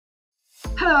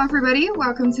Hello, everybody.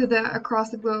 Welcome to the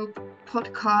Across the Globe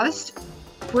podcast.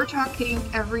 We're talking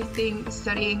everything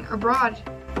studying abroad.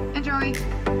 Enjoy.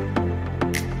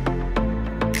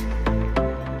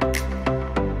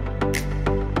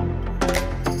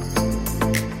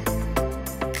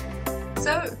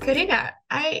 So, Karina,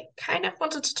 I kind of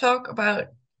wanted to talk about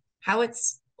how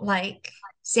it's like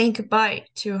saying goodbye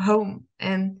to home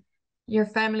and your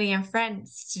family and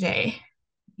friends today.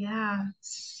 Yeah,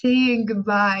 saying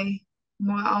goodbye.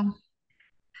 Wow.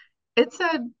 It's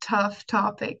a tough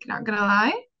topic, not gonna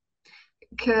lie,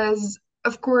 because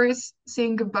of course,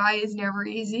 saying goodbye is never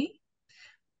easy.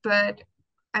 But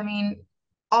I mean,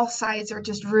 all sides are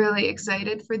just really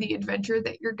excited for the adventure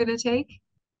that you're gonna take.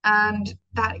 And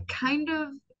that kind of,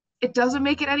 it doesn't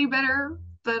make it any better,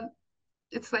 but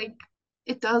it's like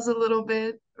it does a little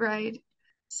bit, right?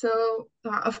 So,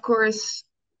 of course,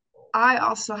 I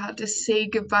also had to say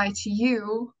goodbye to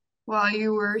you while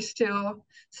you were still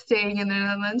staying in the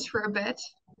Netherlands for a bit.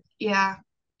 Yeah,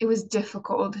 it was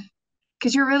difficult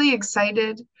because you're really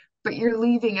excited, but you're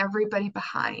leaving everybody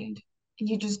behind, and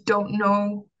you just don't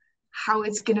know how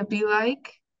it's gonna be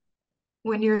like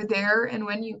when you're there and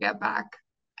when you get back.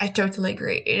 I totally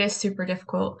agree. It is super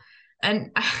difficult.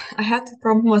 And I had the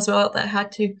problem as well that I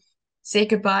had to say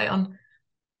goodbye on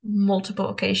multiple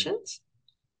occasions.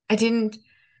 I didn't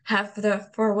have the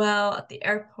farewell at the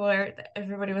airport that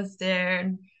everybody was there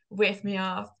and waved me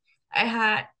off. I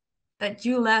had that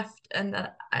you left and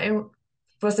that I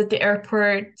was at the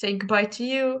airport saying goodbye to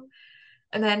you.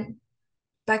 And then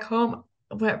back home,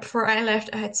 before I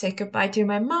left, I had to say goodbye to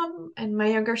my mom and my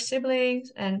younger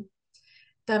siblings. And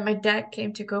then my dad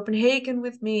came to Copenhagen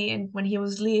with me. And when he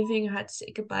was leaving, I had to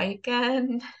say goodbye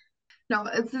again. No,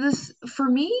 it's this for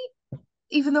me,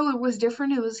 even though it was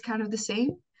different, it was kind of the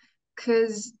same.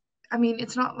 Because, I mean,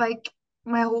 it's not like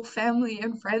my whole family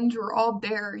and friends were all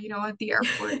there, at the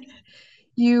airport.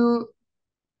 You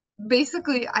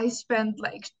basically, I spent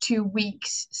like 2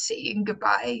 weeks saying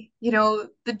goodbye. The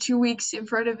 2 weeks in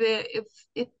front of it, if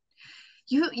it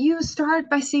you start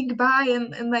by saying goodbye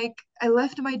and like I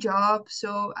left my job,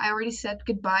 so I already said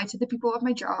goodbye to the people at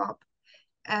my job.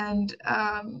 And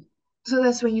so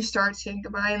that's when you start saying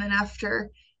goodbye, and then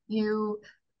after you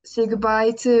say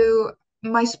goodbye to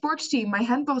my sports team, my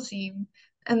handball team,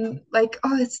 and like,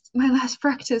 oh, it's my last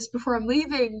practice before I'm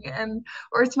leaving, and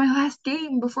or it's my last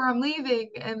game before I'm leaving,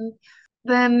 and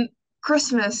then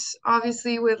Christmas,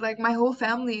 obviously, with like my whole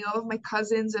family, all of my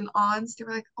cousins and aunts, they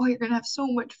were like, oh, you're gonna have so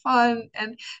much fun.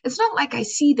 And it's not like I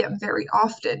see them very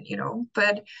often,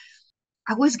 but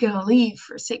I was gonna leave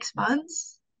for 6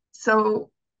 months.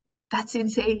 So that's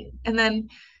insane. And then,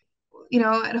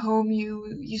 at home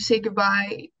you say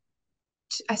goodbye.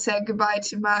 I said goodbye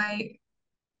to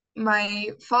my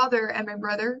father and my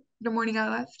brother the morning I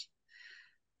left.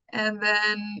 And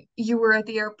then you were at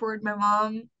the airport, my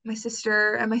mom, my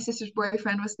sister, and my sister's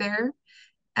boyfriend was there.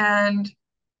 And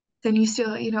then you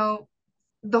still,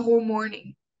 the whole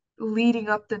morning leading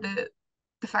up to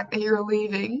the fact that you're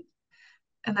leaving,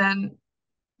 and then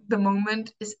the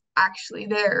moment is actually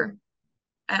there.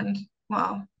 And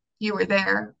well, you were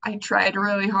there. I tried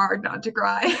really hard not to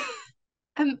cry.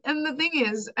 And the thing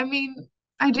is, I mean,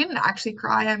 I didn't actually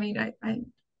cry. I mean,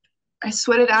 I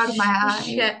sweated out of my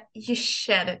eye. You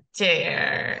shed a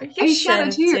tear. You I shed shed a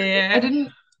a tear. I tear.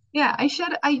 didn't, yeah,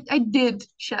 I did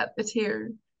shed a tear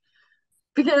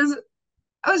because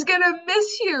I was gonna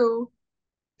miss you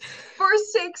for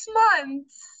 6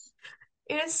 months.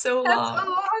 It is so That's a long.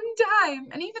 long time.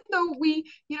 And even though we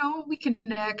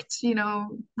connect,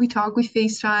 we talk, we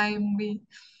FaceTime,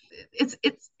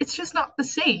 it's just not the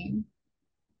same.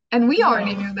 And we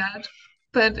already No, knew that.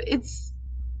 But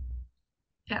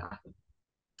yeah,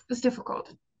 it's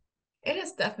difficult. it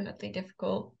is definitely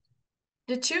difficult.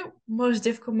 The two most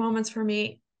difficult moments for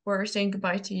me were saying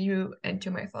goodbye to you and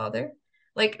to my father.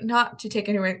 Like, not to take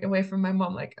anything away from my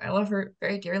mom, like, I love her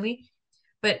very dearly.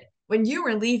 But when you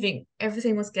were leaving,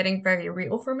 everything was getting very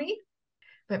real for me.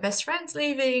 My best friend's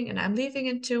leaving, and I'm leaving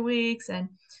in 2 weeks, and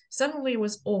suddenly it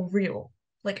was all real.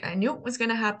 Like, I knew it was going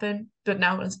to happen, but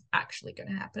now it was actually going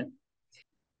to happen.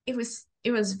 It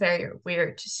was very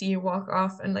weird to see you walk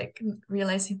off and like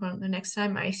realizing, well, the next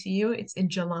time I see you, it's in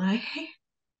July.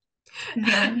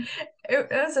 Yeah. It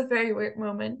was a very weird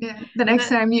moment. Yeah. The And next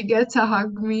then, time you get to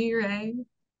hug me, right?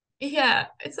 yeah,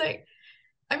 it's like,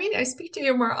 I mean, I speak to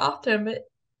you more often, but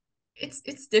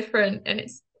it's different and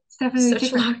it's It's definitely such a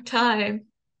different. long time.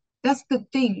 That's the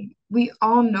thing. We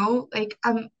all know, like,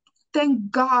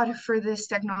 thank God for this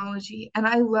technology. And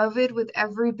I love it with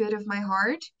every bit of my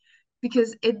heart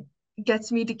because it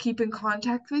gets me to keep in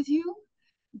contact with you.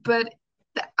 But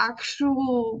the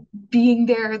actual being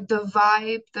there, the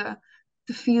vibe, the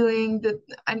feeling, the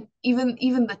and even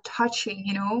the touching,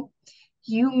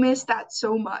 you miss that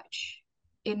so much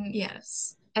in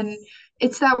Yes. and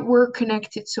it's that we're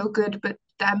connected so good, but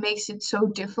that makes it so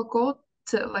difficult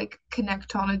to like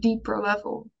connect on a deeper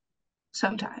level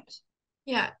sometimes.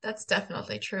 Yeah, that's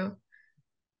definitely true.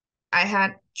 I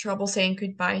had trouble saying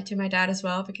goodbye to my dad as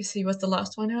well because he was the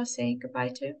last one I was saying goodbye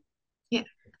to. Yeah,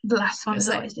 the last It one was is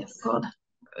like, always difficult.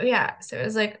 yeah, so it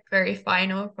was like very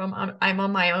final from I'm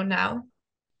on my own now.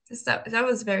 So that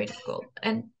was very difficult.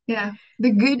 And Yeah.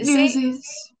 The good the news same, is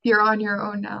you're on your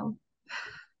own now.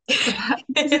 The bad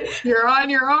news is you're on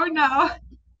your own now.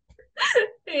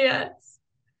 yes.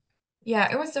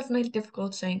 Yeah, it was definitely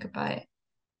difficult saying goodbye.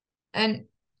 And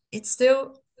it's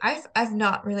still I've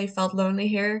not really felt lonely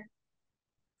here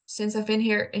since I've been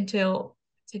here until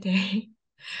today.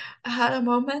 I had a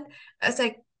moment. I was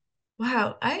like,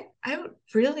 wow, I would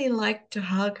really like to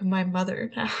hug my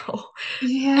mother now.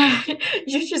 Yeah.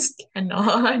 You just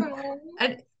cannot. Oh.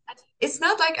 And it's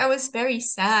not like I was very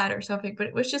sad or something, but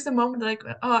it was just a moment like,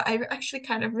 oh, I actually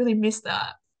kind of really miss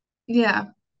that. Yeah.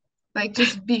 Like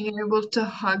just being able to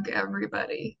hug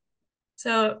everybody.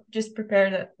 So just prepare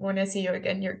that when I see you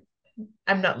again,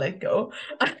 I'm not letting go.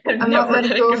 I'm I'm not never letting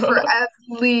letting go for go. at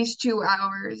least 2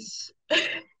 hours,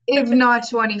 if not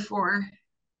 24.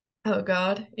 Oh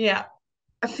God. Yeah.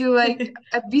 I feel like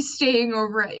I'd be staying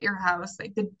over at your house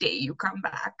like the day you come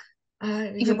back.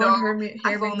 You Even won't though hear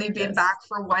I've me only through been this. back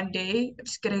for one day, I'm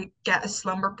just gonna get a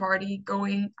slumber party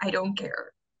going. I don't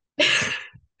care.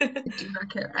 I do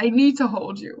not care. I need to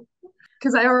hold you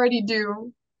because I already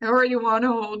do. I already want to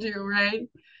hold you, right?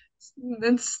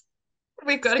 It's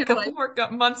We've got a still couple like,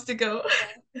 more months to go.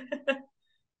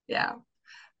 yeah.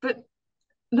 But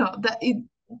no,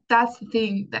 that's the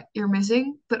thing that you're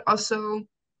missing. But also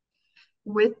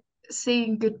with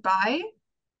saying goodbye,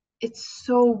 it's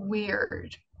so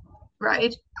weird,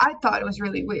 right? I thought it was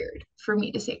really weird for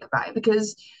me to say goodbye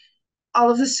because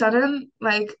all of a sudden,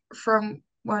 like from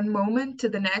one moment to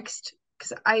the next,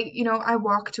 because I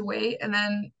walked away and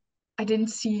then I didn't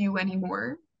see you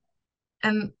anymore.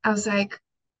 And I was like,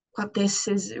 well, this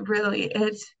is really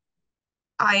it.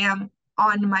 I am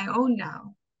on my own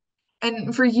now.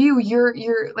 And for you, your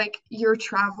like your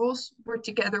travels were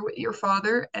together with your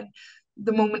father, and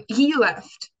the moment he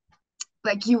left,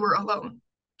 like you were alone.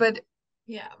 But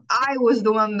Yeah. I was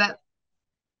the one that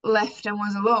left and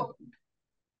was alone.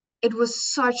 It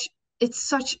was it's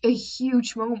such a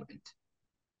huge moment.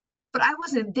 But I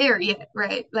wasn't there yet,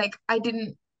 right? Like I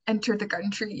didn't enter the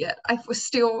country yet. I was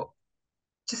still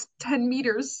just 10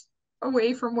 meters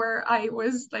away from where I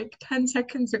was like 10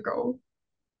 seconds ago.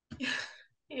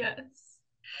 Yes.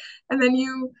 And then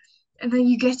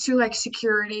you get to like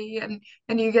security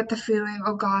and you get the feeling,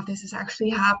 oh God, this is actually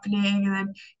happening. And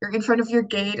then you're in front of your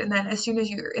gate. And then as soon as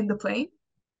you're in the plane,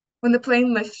 when the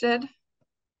plane lifted,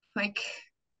 like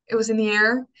it was in the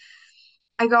air,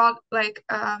 I got like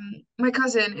my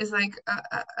cousin is like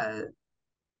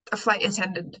a flight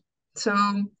attendant. So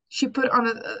she put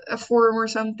on a forum or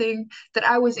something that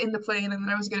I was in the plane and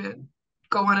that I was gonna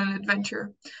go on an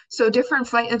adventure. So different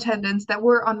flight attendants that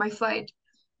were on my flight,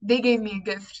 they gave me a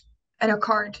gift and a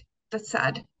card that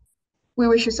said, "We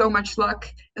wish you so much luck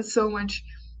and so much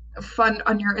fun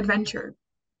on your adventure."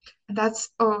 And that's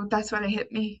when it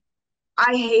hit me.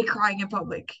 I hate crying in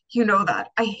public. You know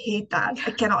that. I hate that.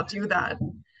 I cannot do that.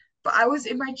 But I was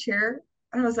in my chair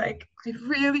and I was like, I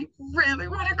really, really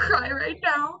want to cry right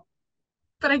now,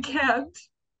 but I can't.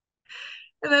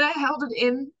 And then I held it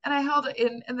in and I held it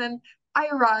in and then I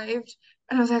arrived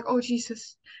and I was like, oh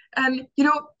Jesus. And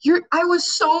I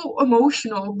was so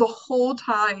emotional the whole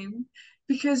time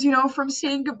because from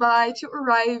saying goodbye to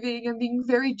arriving and being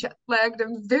very jet lagged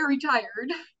and very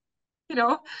tired, you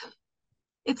know,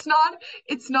 it's not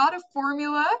it's not a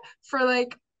formula for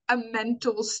like a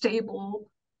mental stable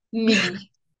me.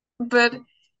 But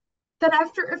then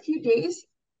after a few days,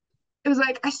 it was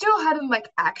like I still hadn't like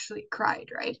actually cried,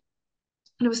 right?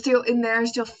 And it was still in there,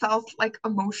 still felt like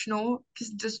emotional because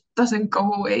it just doesn't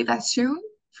go away that soon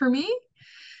for me.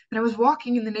 And I was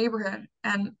walking in the neighborhood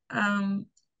and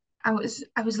I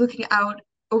was looking out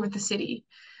over the city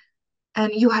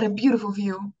and you had a beautiful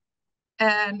view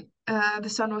and the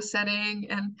sun was setting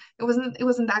and it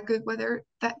wasn't that good weather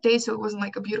that day, so it wasn't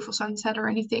like a beautiful sunset or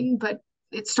anything, but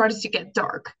it started to get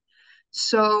dark.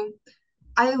 So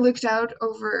I looked out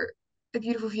over the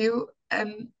beautiful view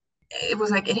and it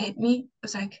was like it hit me. It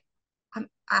was like, I'm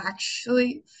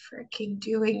actually freaking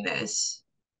doing this.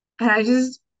 And I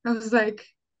was like,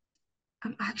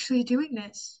 I'm actually doing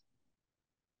this.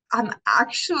 I'm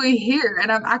actually here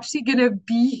and I'm actually gonna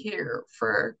be here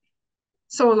for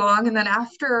so long. And then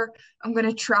after I'm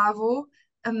gonna travel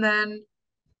and then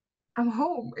I'm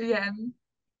home again.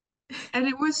 And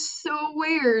it was so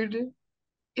weird.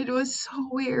 It was so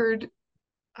weird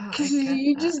Oh, because I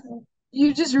get that.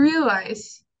 you just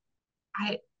realize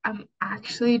I'm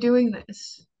actually doing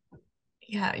this.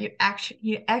 Yeah, you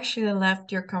actually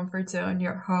left your comfort zone,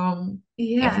 your home,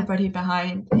 Yeah. everybody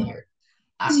behind, and you're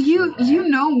Because actually you there.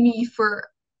 know me for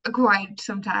quite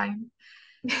some time.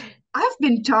 I've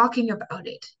been talking about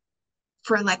it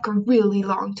for like a really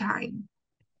long time.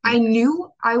 I Yes.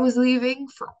 knew I was leaving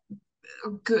for a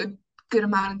good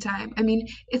amount of time. I mean,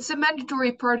 it's a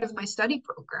mandatory part of my study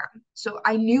program. So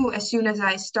I knew as soon as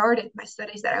I started my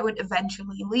studies that I would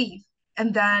eventually leave.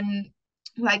 And then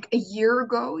like a year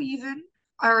ago even,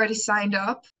 I already signed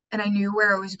up and I knew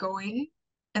where I was going.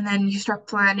 And then you start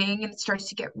planning and it starts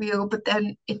to get real, but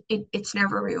then it's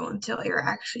never real until you're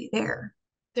actually there.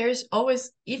 There's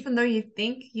always, even though you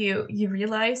think you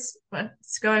realize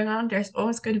what's going on, there's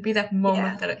always going to be that Yeah.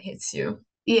 moment that it hits you.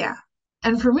 Yeah.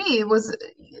 And for me, it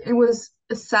was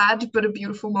a sad but a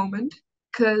beautiful moment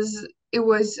because it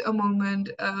was a moment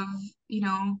of, you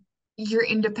know, you're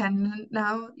independent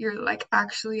now. You're like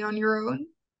actually on your own,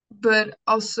 but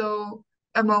also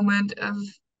a moment of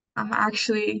I'm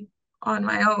actually on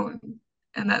my own.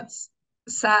 And that's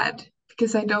sad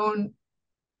because I don't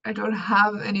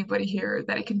have anybody here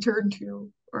that I can turn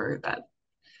to or that's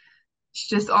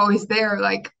just always there.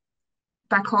 Like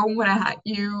back home when I had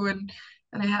you and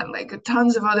I had like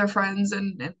tons of other friends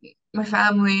and my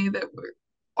family that were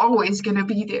always gonna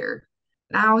be there.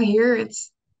 Now here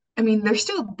it's I mean they're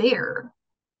still there.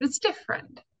 But it's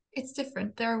different. It's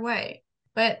different, their way.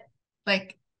 But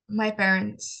like my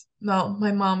parents, well,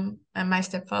 my mom and my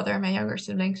stepfather and my younger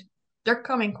siblings, they're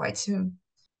coming quite soon.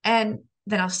 And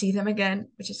then I'll see them again,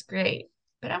 which is great.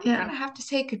 But I'm Yeah. gonna have to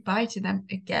say goodbye to them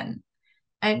again.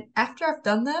 And after I've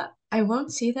done that, I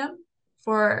won't see them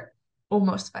for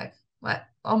almost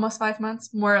almost 5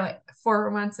 months, more like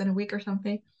 4 months and a week or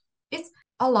something. It's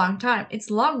a long time. It's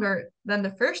longer than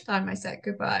the first time I said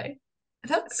goodbye.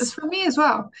 It's That's for me as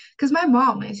well. Because my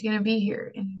mom is gonna be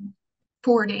here in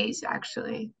 4 days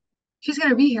actually. She's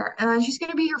gonna be here and then she's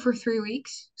gonna be here for 3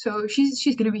 weeks. So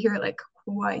she's gonna be here like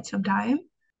quite some time.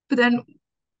 But then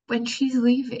when she's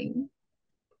leaving,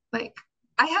 like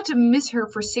I had to miss her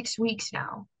for 6 weeks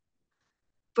now.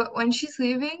 But when she's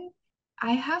leaving,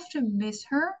 I have to miss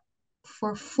her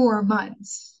for 4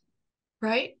 months.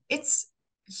 right. It's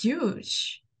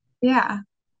huge. Yeah,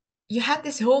 You had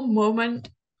this whole moment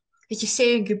that you're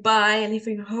saying goodbye and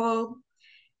leaving home,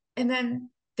 and then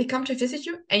they come to visit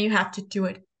you, and you have to do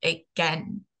it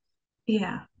again.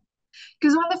 yeah.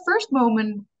 Because when the first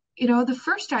moment, you know, the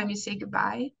first time you say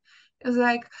goodbye, it was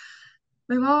like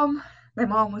my mom, my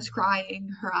mom was crying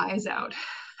her eyes out.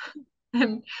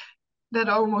 And that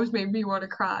almost made me want to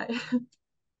cry.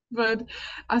 But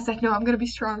I was like, no, I'm gonna be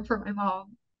strong for my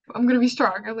mom. I'm gonna be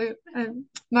strong. I'm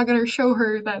not gonna show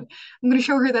her that I'm gonna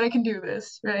show her that I can do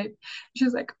this, right? She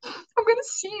was like, I'm gonna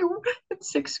see you in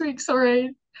 6 weeks, all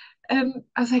right? And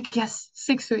I was like, yes,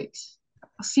 6 weeks.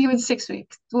 I'll see you in 6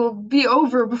 weeks. We'll be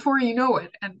over before you know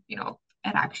it. And you know,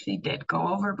 it actually did go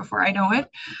over before I know it.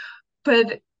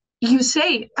 But you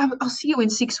say, I'll see you in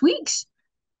 6 weeks.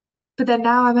 But then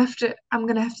now I'm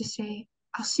gonna have to say,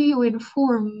 I'll see you in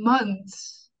 4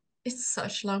 months. It's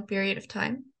such a long period of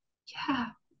time. Yeah.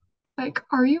 Like,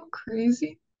 are you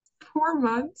crazy? 4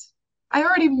 months? I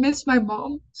already miss my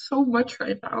mom so much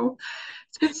right now.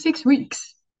 It's been 6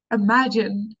 weeks.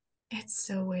 Imagine. It's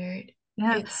so weird.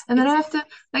 Yeah. It's And then I it's have to,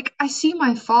 like, I see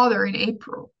my father in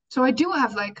April. So I do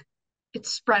have, like, it's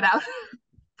spread out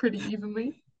pretty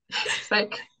evenly. It's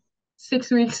like 6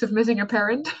 weeks of missing a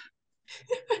parent.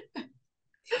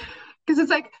 Because it's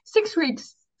like 6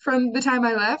 weeks from the time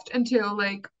I left until,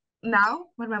 like, now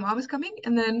when my mom is coming.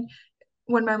 And then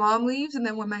when my mom leaves and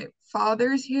then when my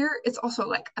father's here, it's also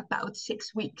like about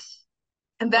 6 weeks.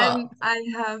 And then well,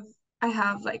 I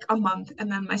have like a month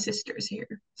and then my sister's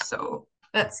here.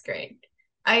 that's great.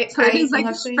 I So it I is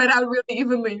like spread luckily out really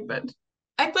evenly, but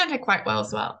I planned it quite well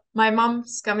as well. My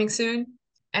mom's coming soon,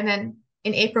 and then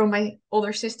in April my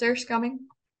older sister's coming,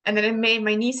 and then in May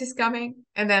my niece is coming,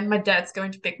 and then my dad's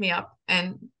going to pick me up,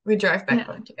 and we drive back yeah.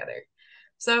 home together.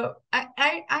 So I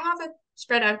have it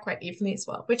spread out quite evenly as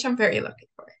well, which I'm very lucky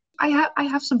for. I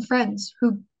have some friends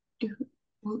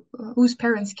whose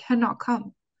parents cannot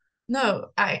come. No,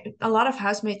 I a lot of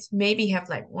housemates maybe have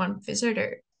like one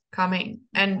visitor coming,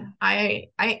 and Yeah.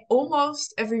 I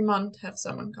almost every month have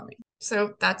someone coming.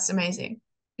 So that's amazing.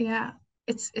 Yeah.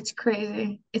 It's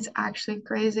crazy. It's actually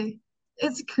crazy.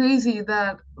 it's crazy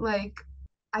that like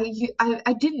I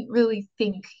didn't really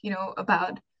think,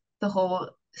 about the whole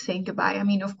saying goodbye. I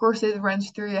mean, of course it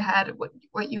runs through your head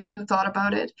what you thought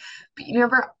about it, but I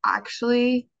never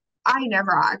actually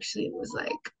was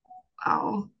like,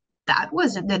 oh, that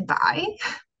was a goodbye.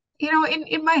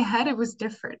 In my head it was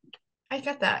different. I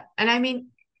get that. And I mean,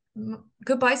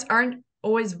 goodbyes aren't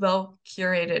always well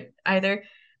curated either.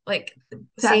 Like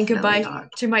saying Definitely goodbye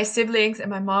not. to my siblings and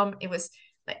my mom, it was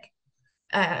like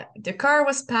the car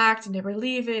was packed and they were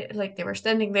leaving, like they were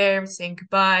standing there saying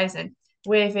goodbyes and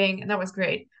waving, and that was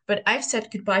great. But I've said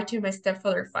goodbye to my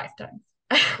stepfather 5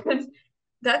 times.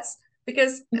 That's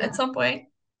because at Yeah. some point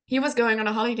he was going on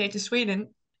a holiday to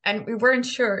Sweden and we weren't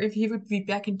sure if he would be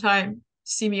back in time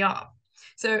to see me off.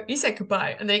 So he said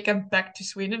goodbye and then he came back to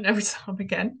Sweden and we saw him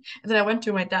again. And then I went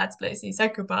to my dad's place and he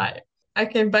said goodbye. I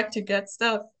came back to get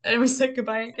stuff and we said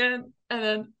goodbye again. And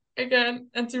then again,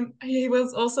 and he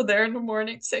was also there in the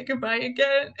morning to say goodbye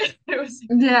again. It was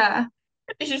Yeah.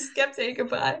 he just kept saying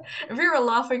goodbye, and we were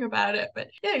laughing about it. But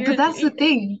yeah, But that's the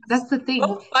thing. That's the thing.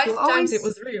 both You 5 times it always,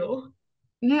 was real.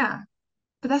 yeah,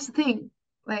 but that's the thing.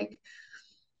 Like,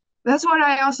 that's what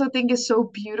I also think is so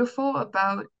beautiful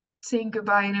about saying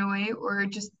goodbye in a way, or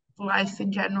just life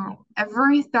in general.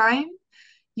 Every time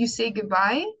you say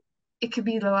goodbye, it could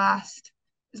be the last.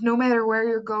 'Cause no matter where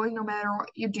you're going, no matter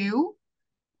what you do,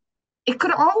 it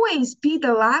could always be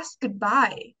the last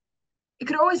goodbye. It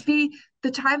could always be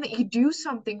the time that you do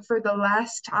something for the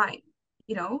last time,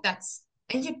 you know? That's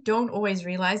and you don't always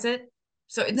realize it,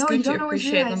 so it's No, you good to don't always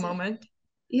appreciate the realize it. moment.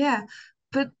 Yeah,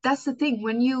 but that's the thing.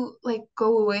 When you like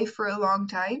go away for a long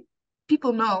time,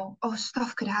 people know, oh,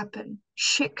 stuff could happen.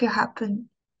 Shit could happen.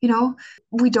 You know,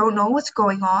 we don't know what's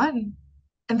going on.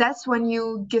 And that's when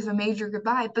you give a major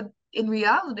goodbye. But in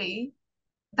reality,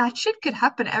 that shit could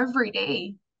happen every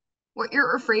day. What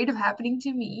you're afraid of happening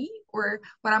to me or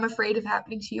what I'm afraid of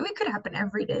happening to you, it could happen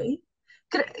every day.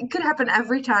 It could happen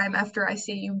every time after I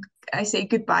say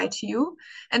goodbye to you.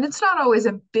 And it's not always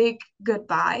a big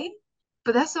goodbye,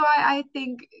 but that's why I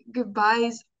think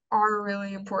goodbyes are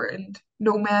really important,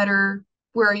 no matter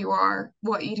where you are,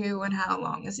 what you do, and how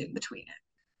long is in between it.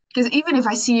 Because even if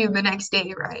I see you the next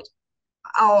day, right,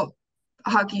 I'll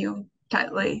hug you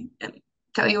tightly and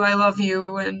tell you I love you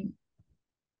and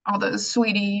all those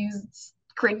sweeties,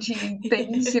 cringy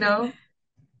things,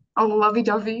 all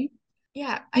lovey-dovey.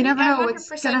 Yeah, I You mean, never know what's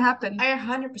gonna I happen.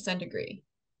 100% agree.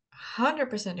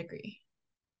 100% agree.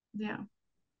 Yeah,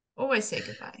 Always say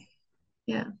goodbye.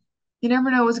 yeah. You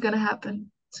never know what's gonna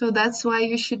happen. So that's why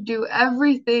you should do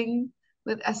everything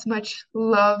with as much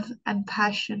love and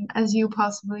passion as you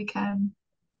possibly can.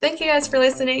 Thank you guys for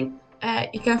listening.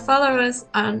 You can follow us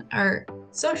on our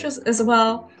socials as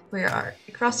well. We are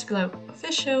Across the Globe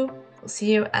Official. We'll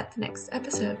see you at the next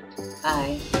episode.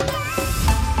 Bye.